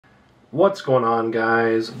What's going on,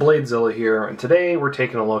 guys? BladeZilla here, and today we're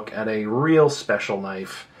taking a look at a real special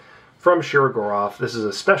knife from Shirogorov. This is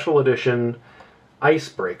a special edition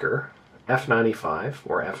Icebreaker F95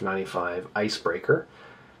 or F95 Icebreaker,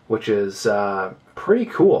 which is pretty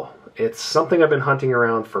cool. It's something I've been hunting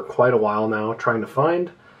around for quite a while now, trying to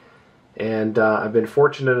find, and I've been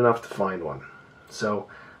fortunate enough to find one. So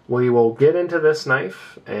we will get into this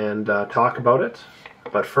knife and talk about it,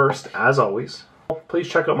 but first, as always, please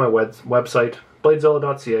check out my website,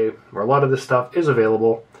 BladeZilla.ca, where a lot of this stuff is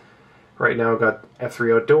available. Right now I've got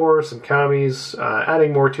F3 Outdoors, some camis,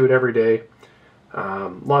 adding more to it every day.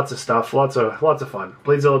 Lots of stuff, lots of fun.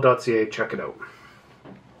 BladeZilla.ca, check it out.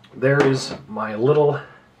 There is my little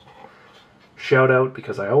shout out,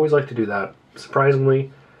 because I always like to do that.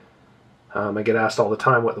 Surprisingly, I get asked all the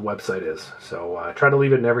time what the website is. So I try to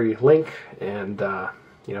leave it in every link, and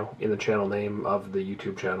you know, in the channel name of the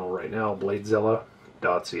YouTube channel right now,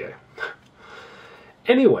 BladeZilla.ca.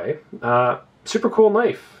 Anyway, super cool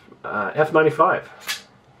knife, F95.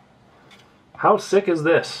 How sick is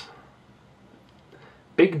this?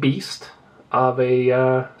 Big beast of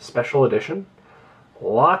a special edition.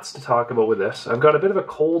 Lots to talk about with this. I've got a bit of a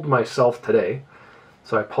cold myself today,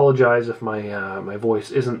 so I apologize if my my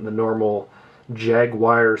voice isn't the normal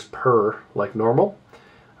Jaguars purr like normal,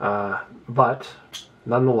 but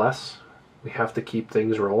nonetheless, we have to keep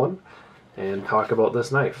things rolling and talk about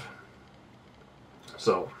this knife.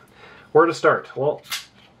 So, where to start? Well,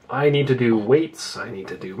 I need to do weights, I need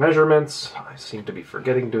to do measurements. I seem to be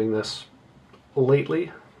forgetting doing this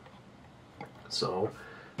lately. So,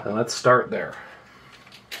 let's start there.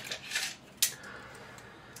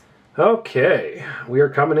 Okay, we are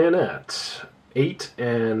coming in at 8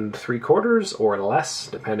 3/4 or less,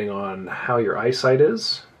 depending on how your eyesight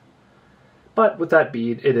is. But with that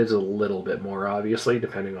bead, it is a little bit more, obviously,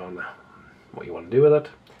 depending on what you want to do with it.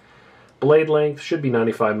 Blade length should be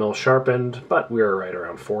 95 mil sharpened, but we are right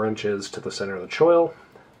around 4 inches to the center of the choil.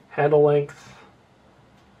 Handle length,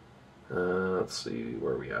 let's see,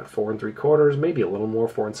 where are we at? 4 3/4, maybe a little more,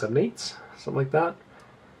 4 7/8, something like that.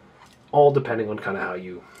 All depending on kind of how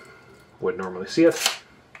you would normally see it.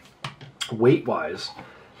 Weight-wise,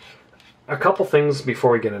 a couple things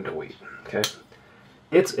before we get into weight, okay?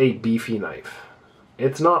 It's a beefy knife.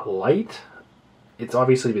 It's not light. It's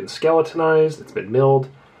obviously been skeletonized, it's been milled,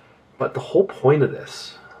 but the whole point of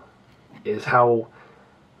this is how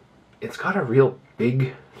it's got a real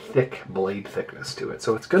big, thick blade thickness to it.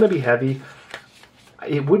 So it's going to be heavy.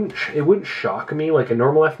 It wouldn't shock me. Like a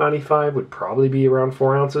normal F95 would probably be around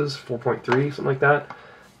 4 ounces, 4.3, something like that.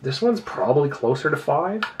 This one's probably closer to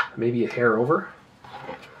 5, maybe a hair over.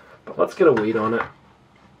 But let's get a weight on it.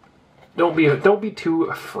 Don't be too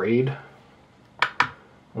afraid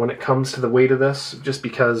when it comes to the weight of this, just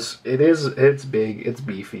because it's big, it's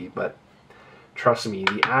beefy, but trust me,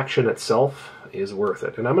 the action itself is worth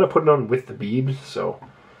it. And I'm going to put it on with the bead, so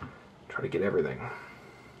try to get everything.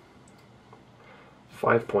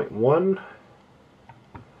 5.1.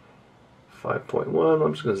 5.1.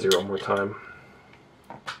 I'm just going to zero one more time.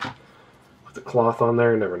 Put the cloth on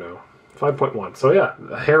there, you never know. 5.1. So yeah,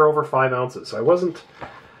 a hair over 5 ounces. So I wasn't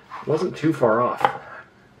too far off.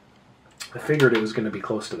 I figured it was going to be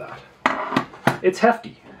close to that. It's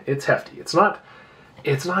hefty. It's hefty. It's not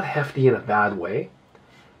hefty in a bad way.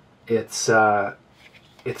 It's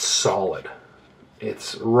solid.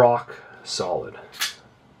 It's rock solid.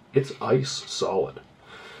 It's ice solid.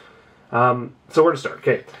 So where to start?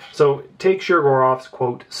 Okay. So take Shirogorov's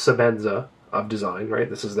quote Sabenza of design, right?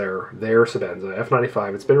 This is their Sabenza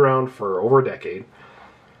F95. It's been around for over a decade.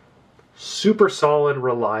 Super solid,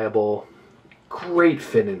 reliable, great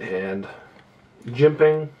fit in hand.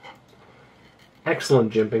 Jimping,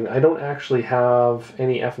 excellent jimping. I don't actually have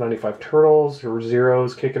any F95 turtles or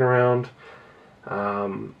zeros kicking around.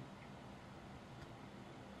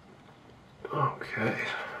 Okay.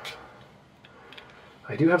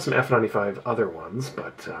 I do have some F95 other ones,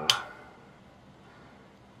 but I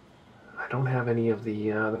don't have any of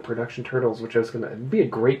the production turtles, which is going to be a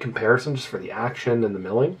great comparison just for the action and the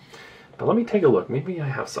milling. But let me take a look. Maybe I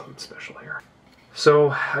have something special here. So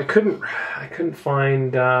I couldn't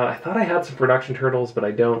find. I thought I had some production turtles, but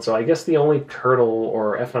I don't. So I guess the only turtle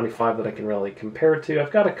or F95 that I can really compare it to,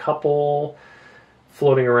 I've got a couple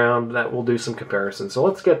floating around that will do some comparison. So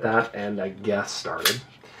let's get that and I guess started.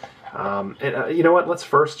 You know what? Let's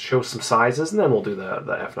first show some sizes, and then we'll do the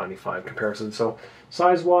F95 comparison. So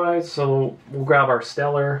size-wise, so we'll grab our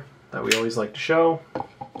Stellar that we always like to show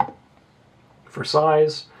for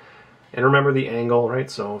size. And remember the angle,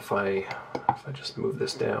 right? So if I just move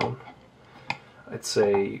this down, I'd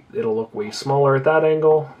say it'll look way smaller at that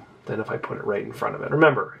angle, than if I put it right in front of it.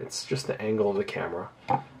 Remember, it's just the angle of the camera.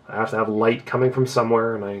 I have to have light coming from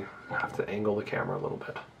somewhere, and I have to angle the camera a little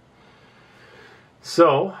bit.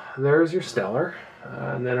 So, there's your Stellar,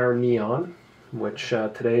 and then our Neon, which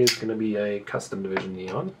today is going to be a custom division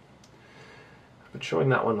Neon. I've been showing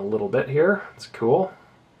that one a little bit here. It's cool.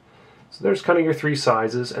 So there's kind of your three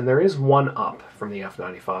sizes, and there is one up from the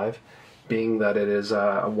F95, being that it is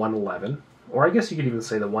a 111, or I guess you could even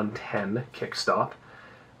say the 110 kickstop,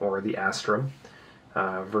 or the Astrum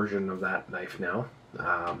version of that knife now.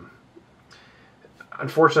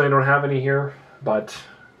 Unfortunately, I don't have any here, but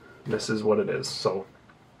this is what it is. So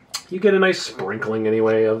you get a nice sprinkling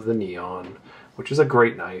anyway of the Neon, which is a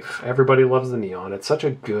great knife. Everybody loves the Neon. It's such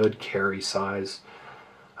a good carry size.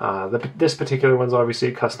 This particular one's obviously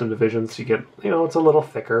a custom division, so you get, it's a little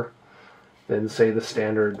thicker than, say, the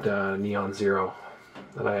standard Neon Zero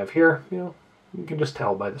that I have here. You can just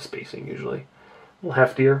tell by the spacing usually. A little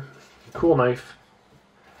heftier. Cool knife.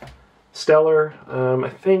 Stellar, I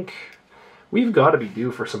think we've got to be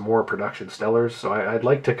due for some more production Stellars, so I'd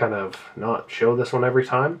like to kind of not show this one every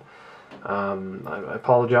time. I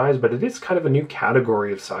apologize, but it is kind of a new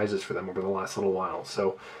category of sizes for them over the last little while.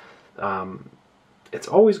 So it's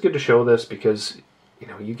always good to show this because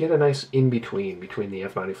you get a nice in-between between the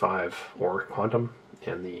F95 or Quantum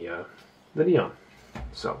and the Neon.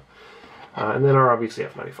 So and then our obviously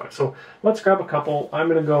F95. So let's grab a couple. I'm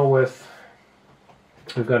going to go with,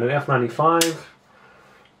 we've got an F95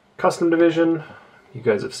 custom division. You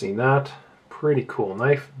guys have seen that. Pretty cool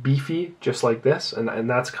knife, beefy, just like this, and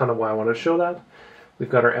that's kind of why I wanted to show that. We've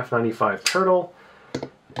got our F95 Turtle,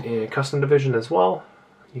 a custom division as well.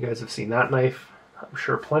 You guys have seen that knife, I'm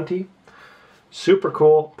sure plenty. Super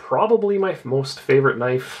cool, probably my most favorite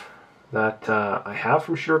knife that I have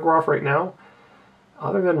from Shirogorov right now,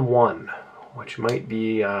 other than one, which might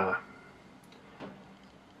be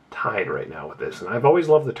tied right now with this. And I've always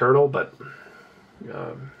loved the Turtle, but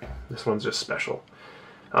this one's just special.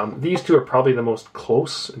 These two are probably the most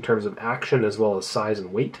close in terms of action as well as size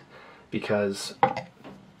and weight, because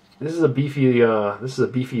this is a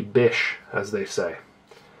beefy bish, as they say.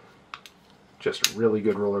 Just really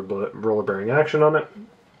good roller bearing action on it.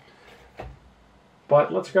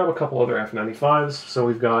 But let's grab a couple other F95s. So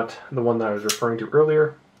we've got the one that I was referring to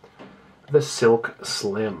earlier, the Silk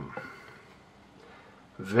Slim.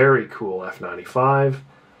 Very cool F95.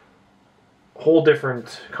 Whole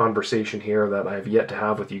different conversation here that I've yet to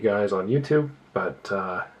have with you guys on YouTube, but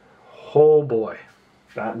oh boy,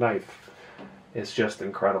 that knife is just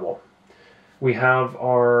incredible. We have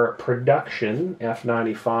our production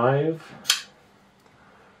F95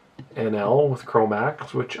 NL with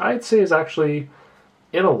Chromax, which I'd say is actually,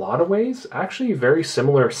 in a lot of ways, actually very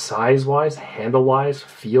similar size-wise, handle-wise,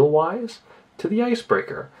 feel-wise to the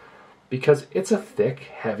Icebreaker, because it's a thick,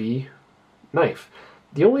 heavy knife.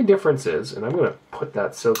 The only difference is, and I'm going to put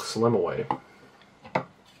that Silk Slim away,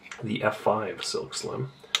 the F5 Silk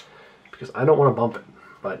Slim, because I don't want to bump it.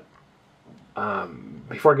 But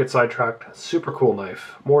before I get sidetracked, super cool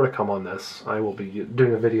knife. More to come on this. I will be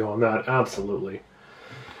doing a video on that, absolutely.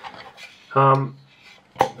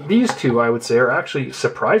 These two, I would say, are actually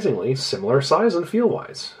surprisingly similar size and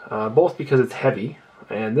feel-wise, both because it's heavy,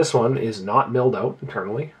 and this one is not milled out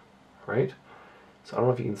internally, right? So I don't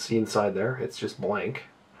know if you can see inside there. It's just blank.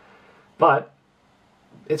 But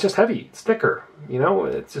it's just heavy. It's thicker.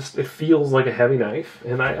 It feels like a heavy knife.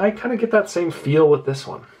 And I kind of get that same feel with this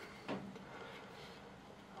one.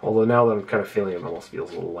 Although now that I'm kind of feeling it, it almost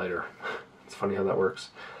feels a little lighter. It's funny how that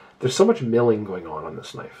works. There's so much milling going on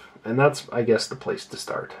this knife. And that's, I guess, the place to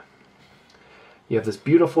start. You have this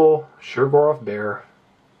beautiful Shirogorov bear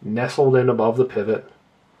nestled in above the pivot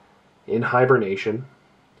in hibernation.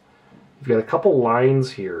 You've got a couple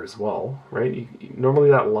lines here as well, right?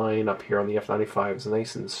 Normally that line up here on the F95 is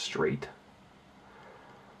nice and straight.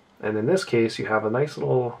 And in this case, you have a nice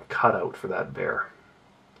little cutout for that bear,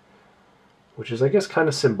 which is, I guess, kind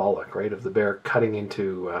of symbolic, right, of the bear cutting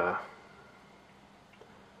into,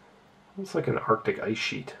 it's like an Arctic ice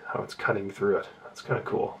sheet, how it's cutting through it. That's kind of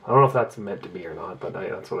cool. I don't know if that's meant to be or not, but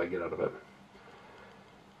that's what I get out of it.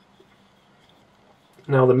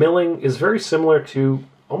 Now, the milling is very similar to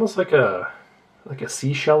almost like a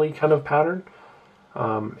seashell-y kind of pattern.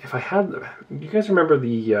 If I had, you guys remember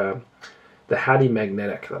the Hattie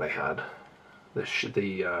magnetic that I had?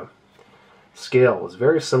 The scale was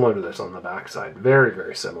very similar to this on the backside. Very,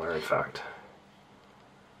 very similar, in fact.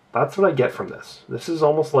 That's what I get from this. This is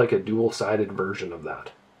almost like a dual-sided version of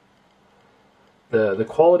that. The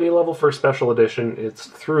quality level for a special edition, it's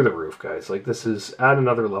through the roof, guys. Like, this is at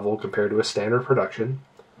another level compared to a standard production.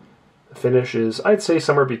 The finish is, I'd say,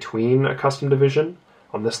 somewhere between a custom division,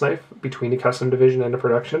 on this knife between a custom division and a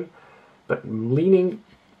production, but leaning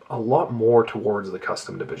a lot more towards the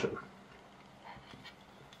custom division.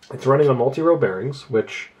 It's running on multi-row bearings,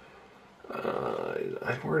 which,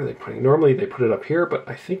 where are they putting? Normally they put it up here, but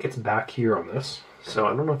I think it's back here on this. So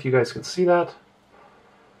I don't know if you guys can see that.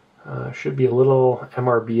 Should be a little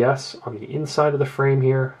MRBS on the inside of the frame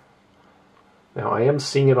here. Now I am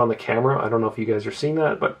seeing it on the camera. I don't know if you guys are seeing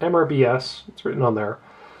that, but MRBS, it's written on there.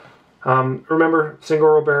 Remember, single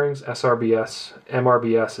row bearings, SRBS.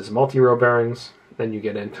 MRBS is multi-row bearings. Then you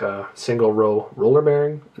get into single row roller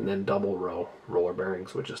bearing, and then double row roller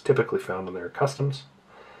bearings, which is typically found in their customs.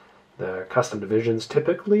 The custom divisions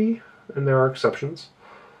typically, and there are exceptions,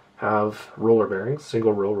 have roller bearings,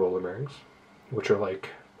 single row roller bearings, which are like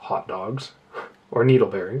hot dogs, or needle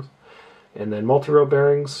bearings. And then multi-row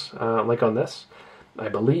bearings, like on this, I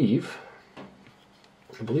believe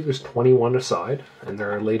there's 21 a side, and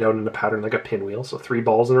they're laid out in a pattern like a pinwheel, so 3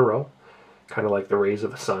 balls in a row, kind of like the rays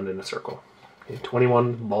of the sun in a circle. Okay,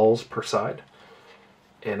 21 balls per side.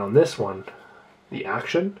 And on this one, the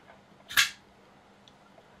action,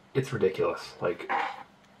 it's ridiculous. Like,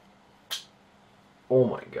 oh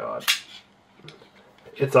my god.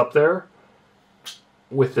 It's up there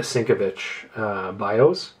with the Sinkovich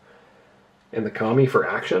bios and the Kami for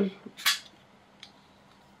action.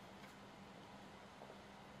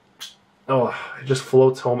 Oh, it just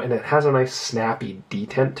floats home, and it has a nice snappy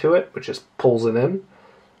detent to it, which just pulls it in.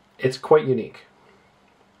 It's quite unique.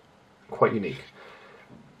 Quite unique.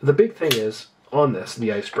 The big thing is, on this,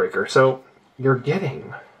 the Icebreaker, so you're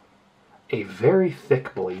getting a very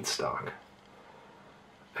thick blade stock.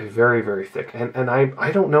 A very, very thick. And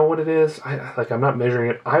I don't know what it is. I'm not measuring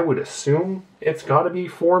it. I would assume it's got to be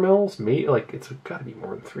 4 mils. Maybe, like, it's got to be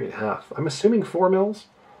more than 3.5. I'm assuming 4 mils.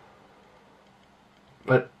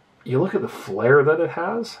 But you look at the flare that it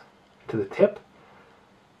has to the tip.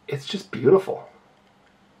 It's just beautiful.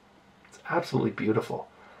 It's absolutely beautiful.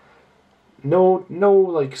 No,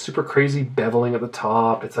 like super crazy beveling at the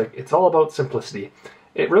top. It's like, it's all about simplicity.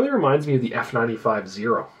 It really reminds me of the F95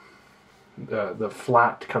 Zero. The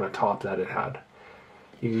flat kind of top that it had.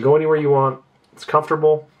 You can go anywhere you want. It's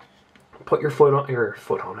comfortable. Put your foot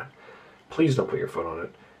on it. Please don't put your foot on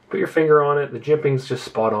it. Put your finger on it. The jimping's just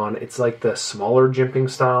spot on. It's like the smaller jimping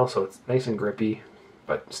style, so it's nice and grippy,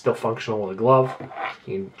 but still functional with a glove.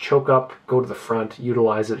 You can choke up, go to the front,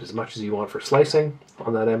 utilize it as much as you want for slicing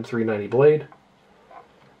on that M390 blade.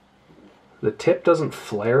 The tip doesn't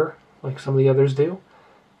flare like some of the others do.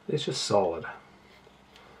 It's just solid.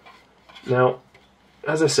 Now,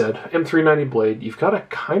 as I said, M390 blade, you've got a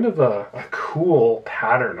kind of a cool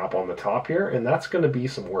pattern up on the top here, and that's going to be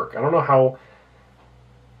some work. I don't know how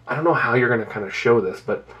you're going to kind of show this,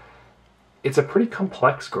 but it's a pretty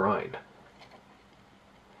complex grind.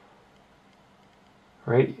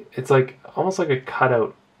 Right? It's like almost like a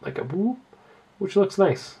cutout, like a whoop, which looks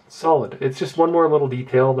nice, solid. It's just one more little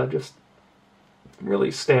detail that just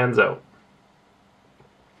really stands out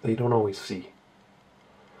that you don't always see.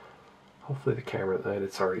 Hopefully the camera,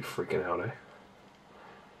 it's already freaking out, eh?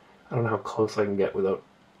 I don't know how close I can get without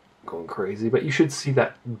going crazy, but you should see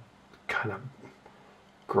that kind of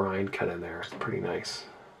grind cut in there. It's pretty nice.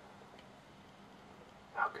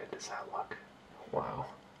 How good does that look? Wow.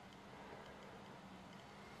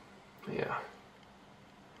 Yeah.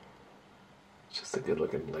 It's just a good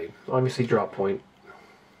looking blade. Obviously drop point.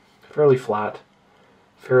 Fairly flat.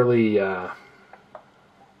 Fairly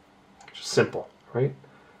just simple, right?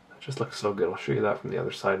 Just looks so good. I'll show you that from the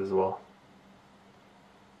other side as well.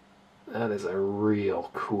 That is a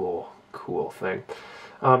real cool thing.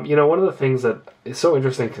 You know, one of the things that is so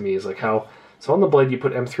interesting to me is like how, so on the blade you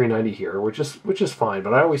put M390 here, which is fine,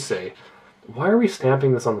 but I always say, why are we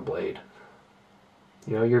stamping this on the blade?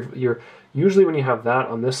 You know, you're usually when you have that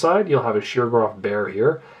on this side, you'll have a Shirogorov bear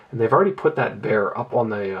here, and they've already put that bear up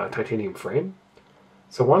on the titanium frame.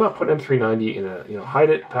 So why not put M390 in a, you know,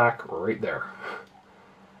 hide it pack right there,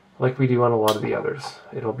 like we do on a lot of the others.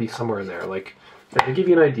 It'll be somewhere in there. Like, to give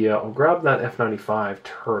you an idea, I'll grab that F95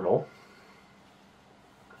 turtle,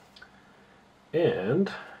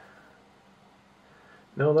 and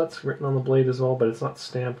no, that's written on the blade as well, but it's not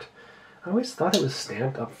stamped. I always thought it was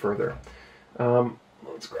stamped up further.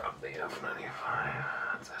 Let's grab the F95.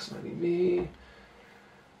 That's S90B.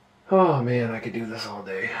 Oh man, I could do this all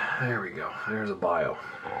day. There we go. There's a bio.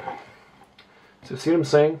 So see what I'm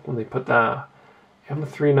saying? When they put the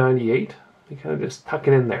M398, they kind of just tuck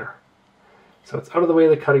it in there. So it's out of the way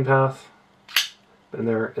of the cutting path. And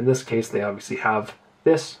in this case, they obviously have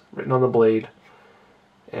this written on the blade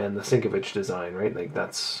and the Sinkovich design, right? Like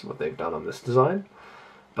that's what they've done on this design.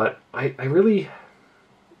 But I really,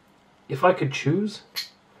 if I could choose,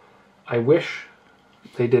 I wish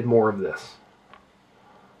they did more of this.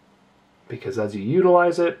 Because as you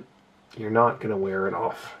utilize it, you're not going to wear it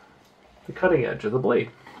off the cutting edge of the blade.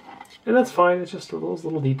 And that's fine, it's just those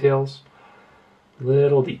little details.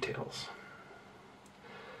 Little details.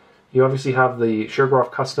 You obviously have the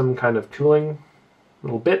Shirogorov custom kind of tooling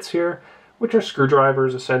little bits here, which are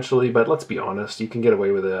screwdrivers essentially, but let's be honest, you can get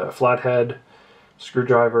away with a flathead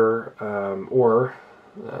screwdriver,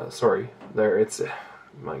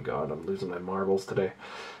 my god, I'm losing my marbles today.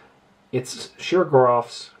 It's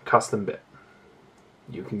Shirogorov's custom bit.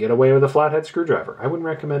 You can get away with a flathead screwdriver. I wouldn't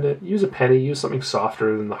recommend it. Use a penny, use something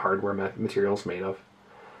softer than the hardware material is made of.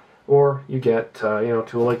 Or you get, a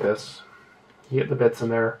tool like this. You get the bits in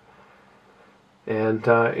there, and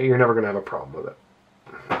you're never going to have a problem with it.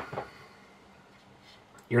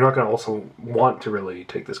 You're not going to also want to really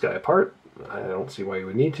take this guy apart. I don't see why you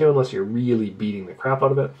would need to unless you're really beating the crap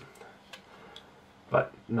out of it.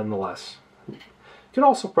 But nonetheless, you can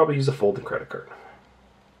also probably use a folded credit card.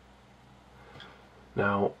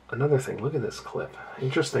 Now, another thing, look at this clip.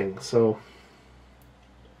 Interesting. So,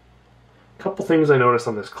 a couple things I noticed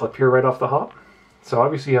on this clip here right off the hop. So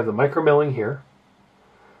obviously you have the micro milling here,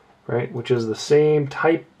 right, which is the same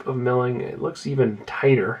type of milling. It looks even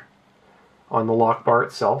tighter on the lock bar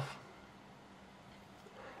itself.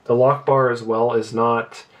 The lock bar as well is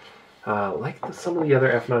not like some of the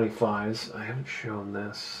other F95s. I haven't shown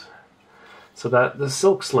this. So that the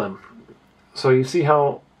Silk Slim. So you see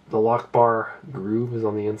how the lock bar groove is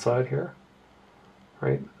on the inside here,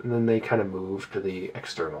 right? And then they kind of move to the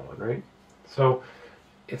external one, right? So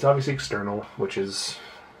it's obviously external, which is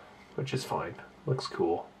fine. Looks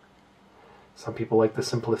cool. Some people like the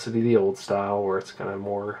simplicity of the old style where it's kind of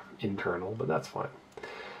more internal, but that's fine.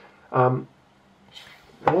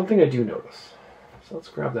 One thing I do notice, so let's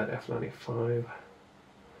grab that F95.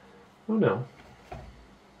 Oh no.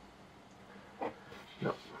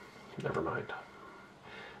 No, never mind.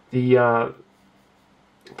 The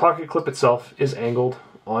pocket clip itself is angled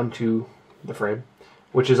onto the frame,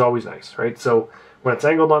 which is always nice, right? So when it's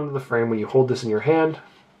angled onto the frame, when you hold this in your hand,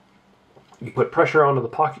 you put pressure onto the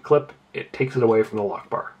pocket clip, it takes it away from the lock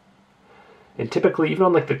bar. And typically, even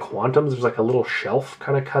on like the Quantums, there's like a little shelf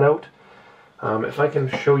kind of cut out. If I can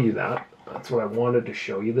show you that, that's what I wanted to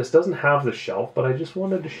show you. This doesn't have the shelf, but I just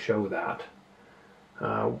wanted to show that.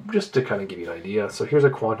 Just to kind of give you an idea. So here's a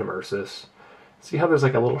Quantum Ursus. See how there's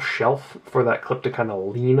like a little shelf for that clip to kind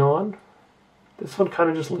of lean on? This one kind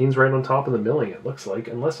of just leans right on top of the milling, it looks like.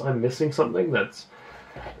 Unless I'm missing something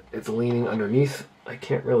it's leaning underneath. I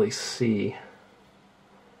can't really see.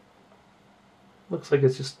 Looks like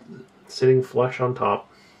it's just sitting flush on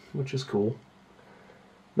top, which is cool.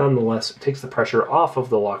 Nonetheless, it takes the pressure off of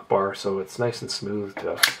the lock bar, so it's nice and smooth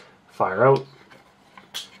to fire out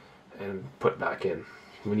and put back in.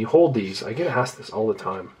 When you hold these, I get asked this all the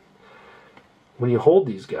time. When you hold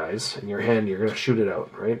these guys in your hand, you're going to shoot it out,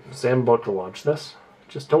 right? Say I'm about to launch this.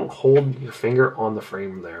 Just don't hold your finger on the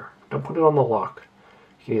frame there. Don't put it on the lock.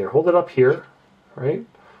 You can either hold it up here, right?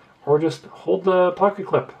 Or just hold the pocket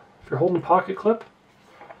clip. If you're holding the pocket clip,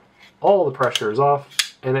 all the pressure is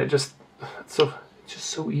off, and it's just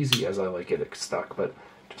so easy as I like it. It's stuck, but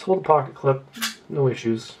just hold the pocket clip, no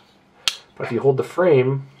issues. But if you hold the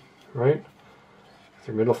frame, right, with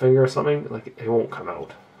your middle finger or something, like it won't come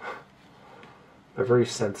out. They're very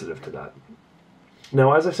sensitive to that.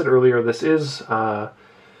 Now, as I said earlier, this is, I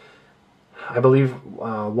believe,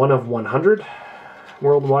 1 of 100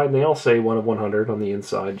 worldwide, and they all say 1 of 100 on the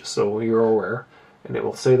inside, just so you're aware. And it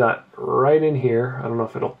will say that right in here. I don't know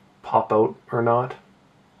if it'll pop out or not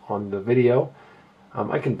on the video.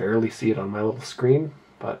 I can barely see it on my little screen,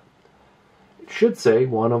 but it should say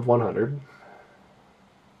 1 of 100.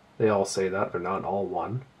 They all say that. They're not all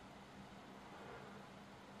 1.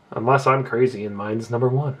 Unless I'm crazy and mine's number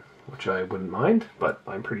 1, which I wouldn't mind, but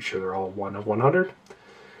I'm pretty sure they're all 1 of 100.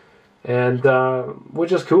 And,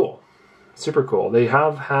 which is cool. Super cool. They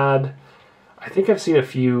have had, I think I've seen a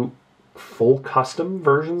few full custom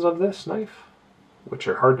versions of this knife, which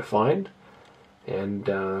are hard to find. And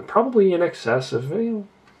probably in excess of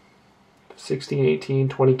 16, 18,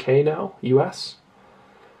 20K now, US.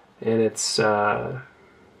 And it's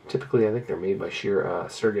typically, I think they're made by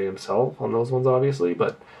Sergey himself on those ones, obviously,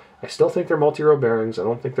 but I still think they're multi-row bearings. I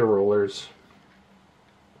don't think they're rollers.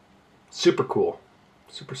 Super cool.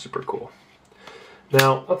 Super, super cool.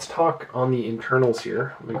 Now, let's talk on the internals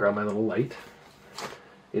here. Let me grab my little light.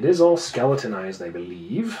 It is all skeletonized, I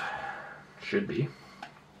believe. Should be.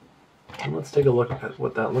 And let's take a look at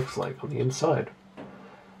what that looks like on the inside.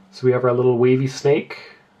 So we have our little wavy snake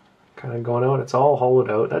kind of going out. It's all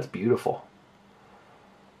hollowed out. That's beautiful.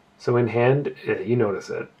 So in hand, you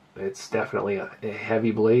notice it. It's definitely a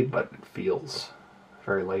heavy blade, but it feels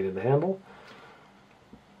very light in the handle.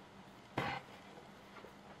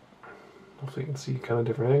 Hopefully you can see kind of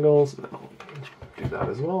different angles, and then I'll do that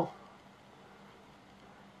as well.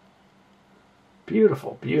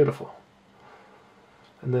 Beautiful, beautiful.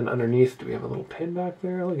 And then underneath, do we have a little pin back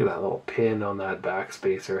there? Look at that little pin on that back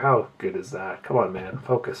spacer. How good is that? Come on, man,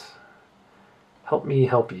 focus. Help me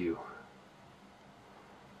help you.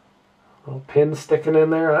 Little pin sticking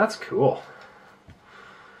in there, that's cool.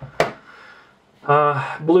 Blue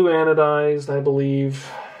anodized, I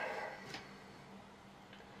believe.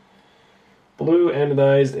 Blue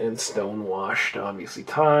anodized and stone washed, obviously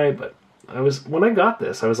tie, but when I got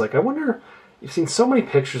this, I was like, I wonder, you've seen so many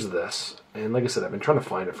pictures of this, and like I said, I've been trying to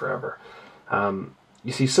find it forever.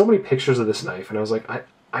 You see so many pictures of this knife, and I was like,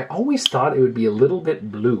 I always thought it would be a little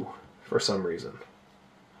bit blue for some reason.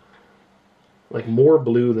 Like more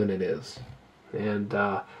blue than it is. And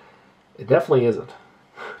it definitely isn't.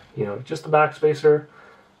 You know, just the back spacer,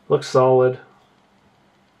 looks solid.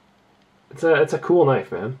 It's a cool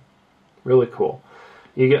knife, man. Really cool.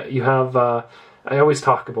 You have I always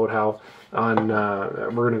talk about how on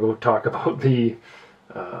we're gonna go talk about the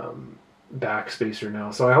back spacer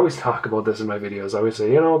now. So I always talk about this in my videos. I always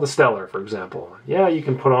say, you know, the Stellar, for example. Yeah, you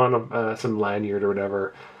can put on some lanyard or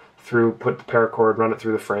whatever put the paracord, run it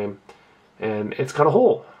through the frame, and it's got a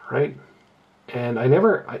hole, right? And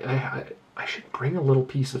I should bring a little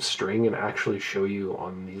piece of string and actually show you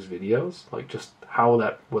on these videos, like just how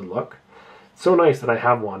that would look. It's so nice that I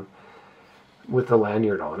have one with the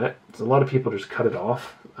lanyard on it. So a lot of people just cut it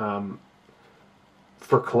off.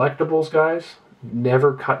 For collectibles, guys,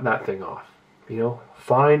 never cut that thing off. You know,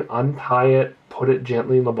 fine, untie it, put it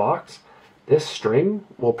gently in the box. This string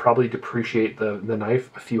will probably depreciate the knife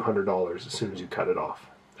a few $100s as soon as you cut it off.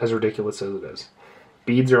 As ridiculous as it is.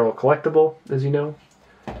 Beads are all collectible, as you know.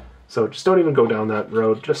 So just don't even go down that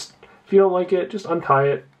road. Just, if you don't like it, just untie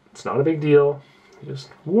it. It's not a big deal. You just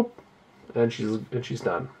whoop, and she's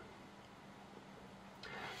done.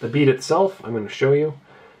 The bead itself, I'm going to show you.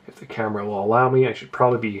 If the camera will allow me, I should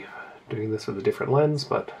probably be doing this with a different lens,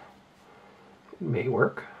 but it may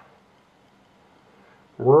work.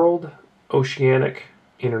 World Oceanic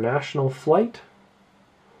International Flight.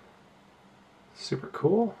 Super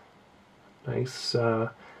cool. Nice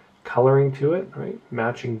coloring to it, right?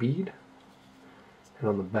 Matching bead. And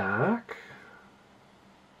on the back,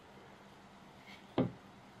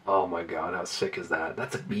 oh my god, how sick is that?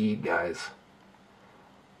 That's a bead, guys.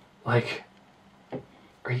 Like,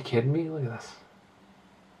 are you kidding me? Look at this.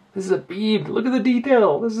 This is a bead. Look at the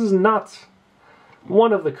detail. This is nuts.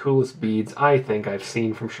 One of the coolest beads I think I've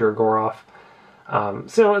seen from Shirogorov.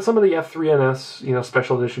 So some of the F3NS, you know,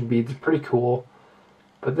 special edition beads are pretty cool,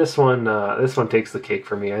 but this one takes the cake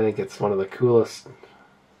for me. I think it's one of the coolest.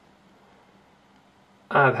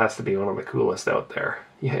 It has to be one of the coolest out there.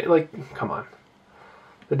 Yeah, like, come on.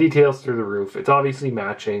 The details through the roof. It's obviously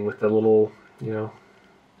matching with the little, you know,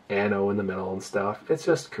 ano in the middle and stuff. It's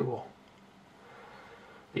just cool.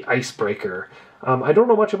 The Icebreaker. I don't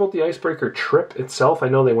know much about the Icebreaker trip itself. I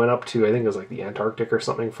know they went up to, I think it was like the Antarctic or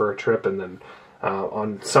something for a trip, and then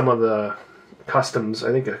on some of the customs,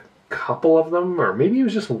 I think a couple of them, or maybe it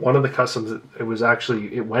was just one of the customs,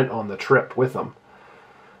 it went on the trip with them.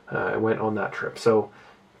 It went on that trip. So,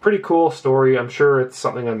 pretty cool story. I'm sure it's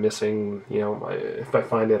something I'm missing. You know, if I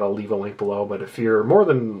find it, I'll leave a link below. But if you're more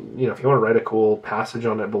than, you know, if you want to write a cool passage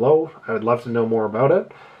on it below, I would love to know more about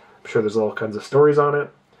it. I'm sure there's all kinds of stories on it.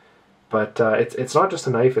 But it's not just a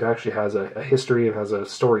knife. It actually has a history. It has a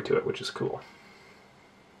story to it, which is cool.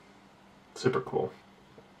 Super cool.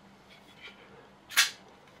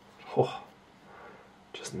 Oh,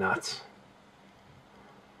 just nuts.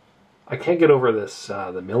 I can't get over this,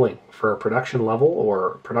 the milling for a production level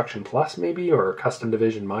or production plus maybe, or custom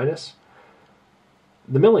division minus.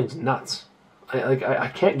 The milling's nuts.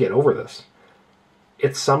 I can't get over this.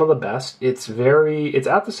 It's some of the best. It's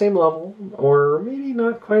at the same level, or maybe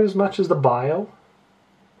not quite as much as the Bio.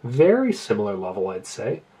 Very similar level, I'd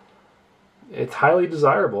say. It's highly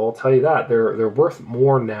desirable, I'll tell you that. They're worth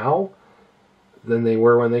more now than they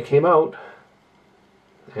were when they came out.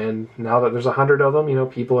 And now that there's 100 of them, you know,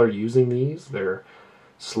 people are using these. They're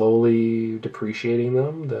slowly depreciating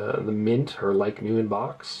them. The mint are like new in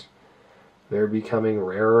box. They're becoming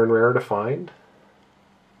rarer and rarer to find.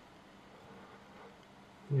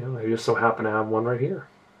 You know, I just so happen to have one right here.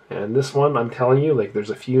 And this one, I'm telling you, like, there's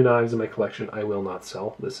a few knives in my collection I will not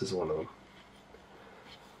sell. This is one of them.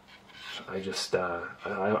 I just,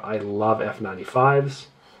 I love F95s.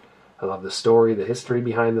 I love the story, the history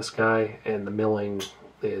behind this guy, and the milling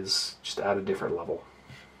is just at a different level.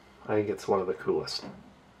 I think it's one of the coolest,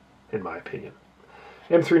 in my opinion.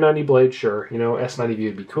 M390 blade, sure. You know, S90V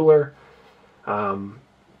would be cooler. But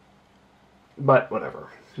whatever.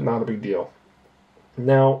 Not a big deal.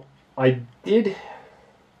 Now, I did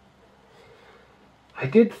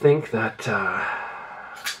think that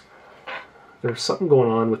there's something going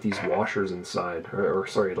on with these washers inside. Or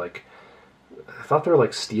sorry, like, I thought they were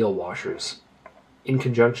like steel washers in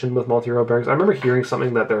conjunction with multi-rail bearings. I remember hearing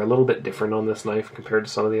something that they're a little bit different on this knife compared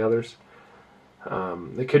to some of the others.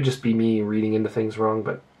 It could just be me reading into things wrong,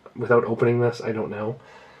 but without opening this, I don't know.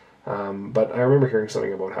 But I remember hearing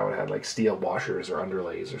something about how it had like steel washers or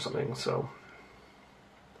underlays or something, so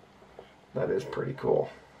that is pretty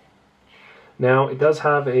cool. Now, it does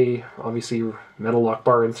have a, obviously, metal lock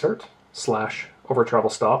bar insert / over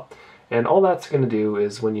travel stop, and all that's going to do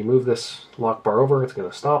is when you move this lock bar over, it's going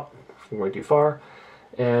to stop from going too far.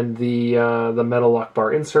 And the metal lock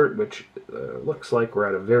bar insert, which looks like we're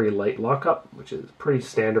at a very light lockup, which is pretty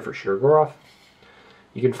standard for Shirogorov.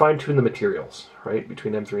 You can fine-tune the materials, right,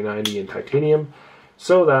 between M390 and titanium,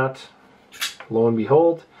 so that, lo and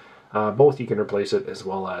behold, both you can replace it as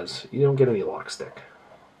well as you don't get any lock stick.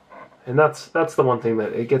 And that's the one thing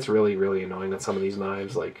that it gets really, really annoying at some of these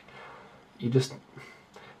knives. Like, you just,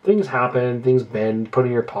 things happen, things bend, put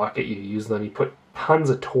in your pocket, you use them, you put tons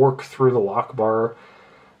of torque through the lock bar,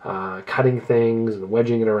 cutting things and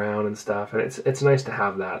wedging it around and stuff, and it's nice to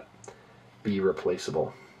have that be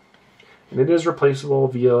replaceable. And it is replaceable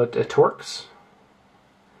via a Torx,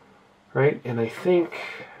 right? And I think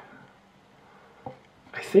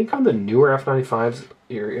on the newer F95s,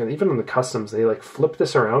 even on the customs, they like flip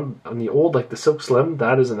this around. On the old, like the Silk Slim,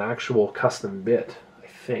 that is an actual custom bit, I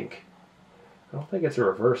think. I don't think it's a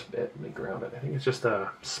reverse bit. Let me grab it. I think it's just a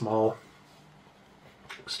small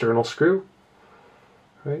external screw,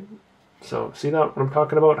 right? So see that what I'm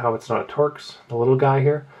talking about? How it's not a Torx, the little guy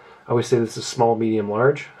here. I always say this is small, medium,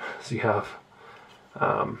 large. So you have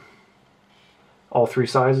all three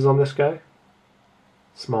sizes on this guy.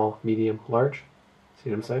 Small, medium, large. See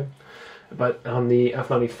what I'm saying? But on the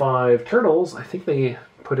F95 Turtles, I think they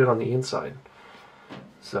put it on the inside.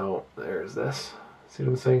 So there's this. See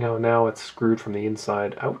what I'm saying? How now it's screwed from the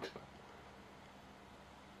inside out.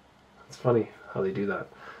 It's funny how they do that.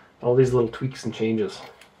 All these little tweaks and changes.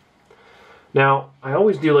 Now, I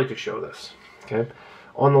always do like to show this, okay?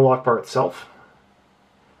 On the lock bar itself,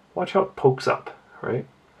 watch how it pokes up, right?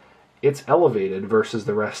 It's elevated versus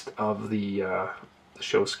the rest of the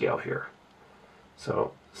show scale here.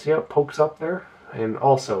 So, see how it pokes up there? And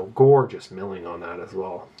also, gorgeous milling on that as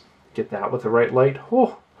well. Get that with the right light,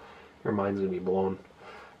 oh, your mind's going to be blown.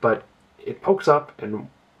 But it pokes up, and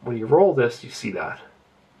when you roll this, you see that.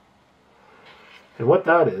 And what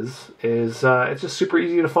that is it's just super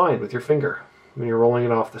easy to find with your finger. When you're rolling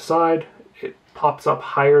it off the side, it pops up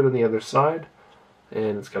higher than the other side,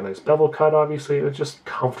 and it's got a nice bevel cut, obviously. It's just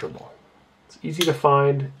comfortable. It's easy to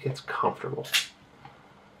find, it's comfortable.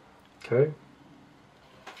 Okay?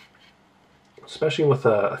 Especially with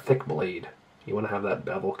a thick blade. You want to have that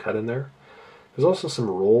bevel cut in there. There's also some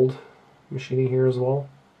rolled machining here as well.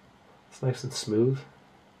 It's nice and smooth.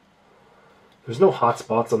 There's no hot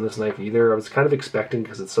spots on this knife either. I was kind of expecting,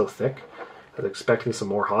 because it's so thick, I was expecting some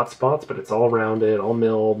more hot spots, but it's all rounded, all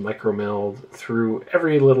milled, micro milled, through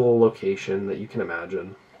every little location that you can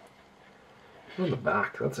imagine. On the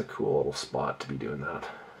back, that's a cool little spot to be doing that.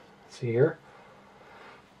 See here?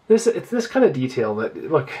 It's this kind of detail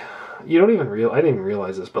that, look, you don't even I didn't even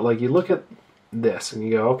realize this, but like you look at this and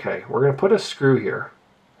you go, okay, we're going to put a screw here,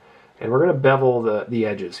 and we're going to bevel the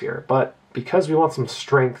edges here, but because we want some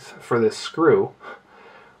strength for this screw,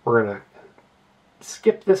 we're going to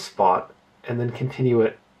skip this spot and then continue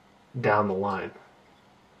it down the line.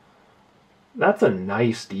 That's a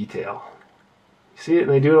nice detail. You see it?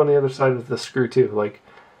 And they do it on the other side with the screw too. Like,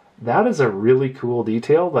 that is a really cool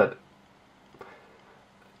detail that,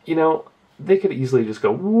 you know, they could easily just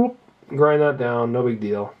go, whoop, grind that down, no big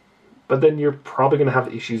deal. But then you're probably going to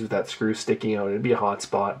have issues with that screw sticking out. It'd be a hot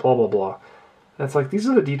spot, blah, blah, blah. That's like, these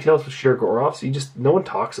are the details with Shirogorovs no one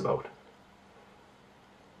talks about.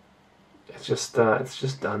 It's just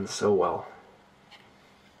done so well.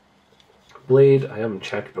 Blade, I haven't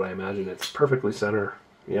checked, but I imagine it's perfectly center.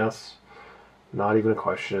 Yes, not even a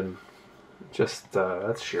question. Just,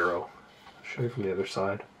 that's Shiro. I'll show you from the other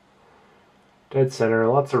side. Dead center,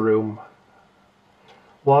 lots of room.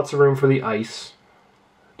 Lots of room for the ice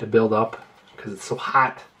to build up, because it's so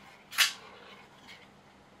hot.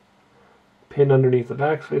 Pin underneath the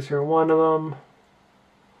backspace here, one of them.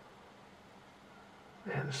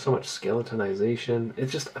 Man, there's so much skeletonization.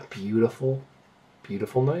 It's just a beautiful,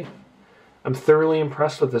 beautiful knife. I'm thoroughly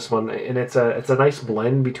impressed with this one, and it's a nice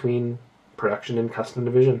blend between production and custom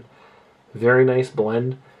division. Very nice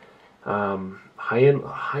blend. High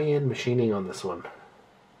end machining on this one.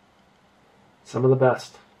 Some of the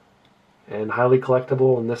best, and highly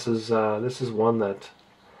collectible. And this is one that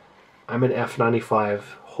I'm an F95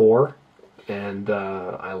 whore, and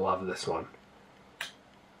I love this one.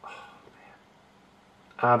 Oh, man.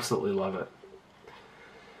 Absolutely love it.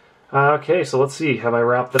 Okay, so let's see. Have I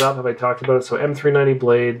wrapped it up? Have I talked about it? So M390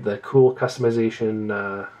 blade, the cool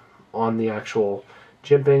customization on the actual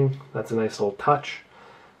jimping. That's a nice little touch.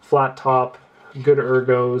 Flat top, good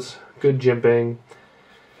ergos, good jimping.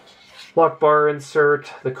 Lock bar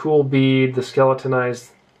insert, the cool bead, the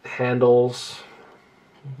skeletonized handles,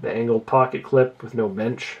 the angled pocket clip with no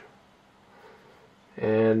bench,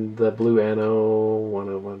 and the blue anno 1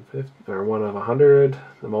 of 150 or 1 of 100.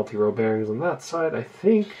 The multi-row bearings on that side, I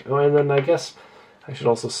think. Oh, and then I guess I should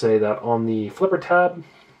also say that on the flipper tab,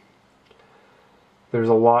 there's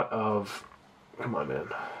a lot of, come on, man.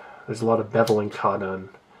 There's a lot of beveling cut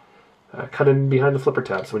in behind the flipper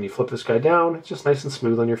tab. So when you flip this guy down, it's just nice and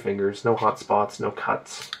smooth on your fingers. No hot spots, no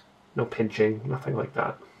cuts, no pinching, nothing like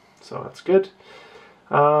that. So that's good.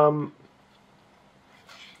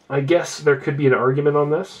 I guess there could be an argument on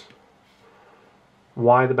this.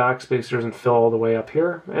 Why the backspacer doesn't fill all the way up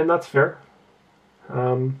here, and that's fair.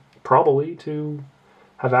 Probably to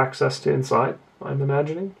have access to inside, I'm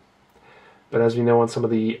imagining. But as we know on some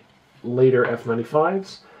of the later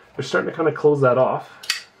F95s, they're starting to kind of close that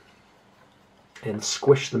off and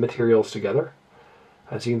squish the materials together,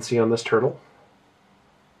 as you can see on this turtle.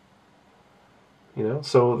 You know,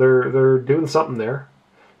 so they're doing something there.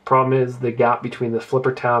 Problem is the gap between the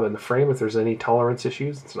flipper tab and the frame. If there's any tolerance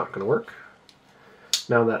issues, it's not going to work.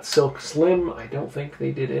 Now that Silk Slim, I don't think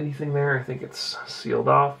they did anything there. I think it's sealed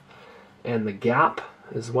off, and the gap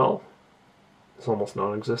as well is almost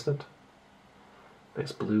non-existent.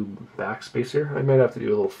 Nice blue backspacer. I might have to do a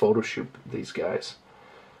little photo shoot of these guys,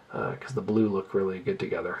 because the blue look really good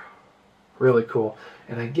together. Really cool.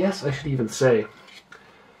 And I guess I should even say,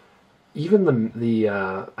 even the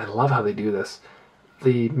I love how they do this.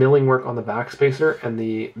 The milling work on the backspacer and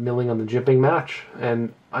the milling on the jimping match.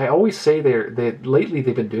 And I always say lately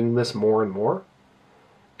they've been doing this more and more,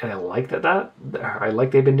 and I like that. I like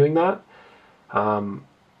they've been doing that.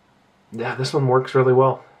 Yeah, this one works really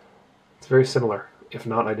well. It's very similar, if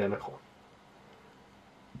not identical.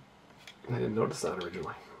 I didn't notice that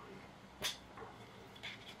originally.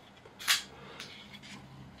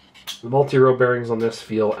 The multi-row bearings on this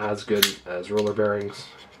feel as good as roller bearings.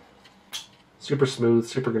 Super smooth,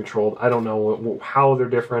 super controlled. I don't know how they're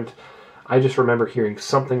different. I just remember hearing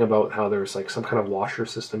something about how there's like some kind of washer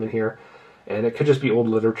system in here, and it could just be old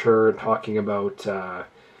literature talking about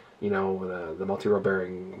you know, the multi-row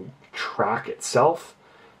bearing track itself.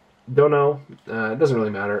 Don't know. It doesn't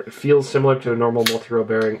really matter. It feels similar to a normal multi-row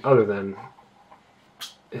bearing, other than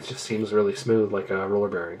it just seems really smooth like a roller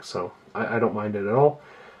bearing. So I don't mind it at all.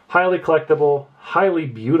 Highly collectible, highly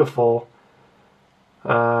beautiful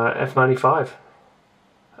F95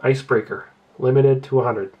 Icebreaker, limited to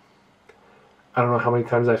 100. I don't know how many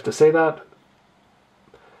times I have to say that.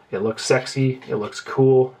 It looks sexy, it looks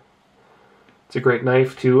cool. It's a great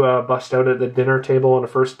knife to bust out at the dinner table on a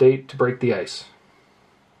first date to break the ice.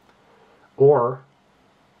 Or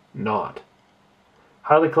not.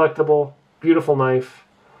 Highly collectible, beautiful knife.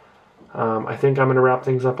 I think I'm going to wrap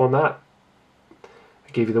things up on that.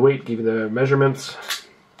 I gave you the weight, gave you the measurements.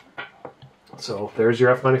 So there's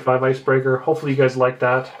your F95 Icebreaker. Hopefully you guys like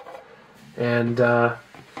that. And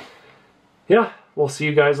yeah, we'll see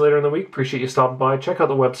you guys later in the week. Appreciate you stopping by. Check out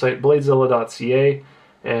the website, BladeZilla.ca.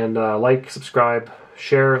 And like, subscribe,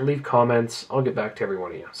 share, leave comments. I'll get back to every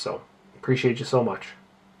one of you. So appreciate you so much.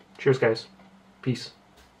 Cheers, guys. Peace.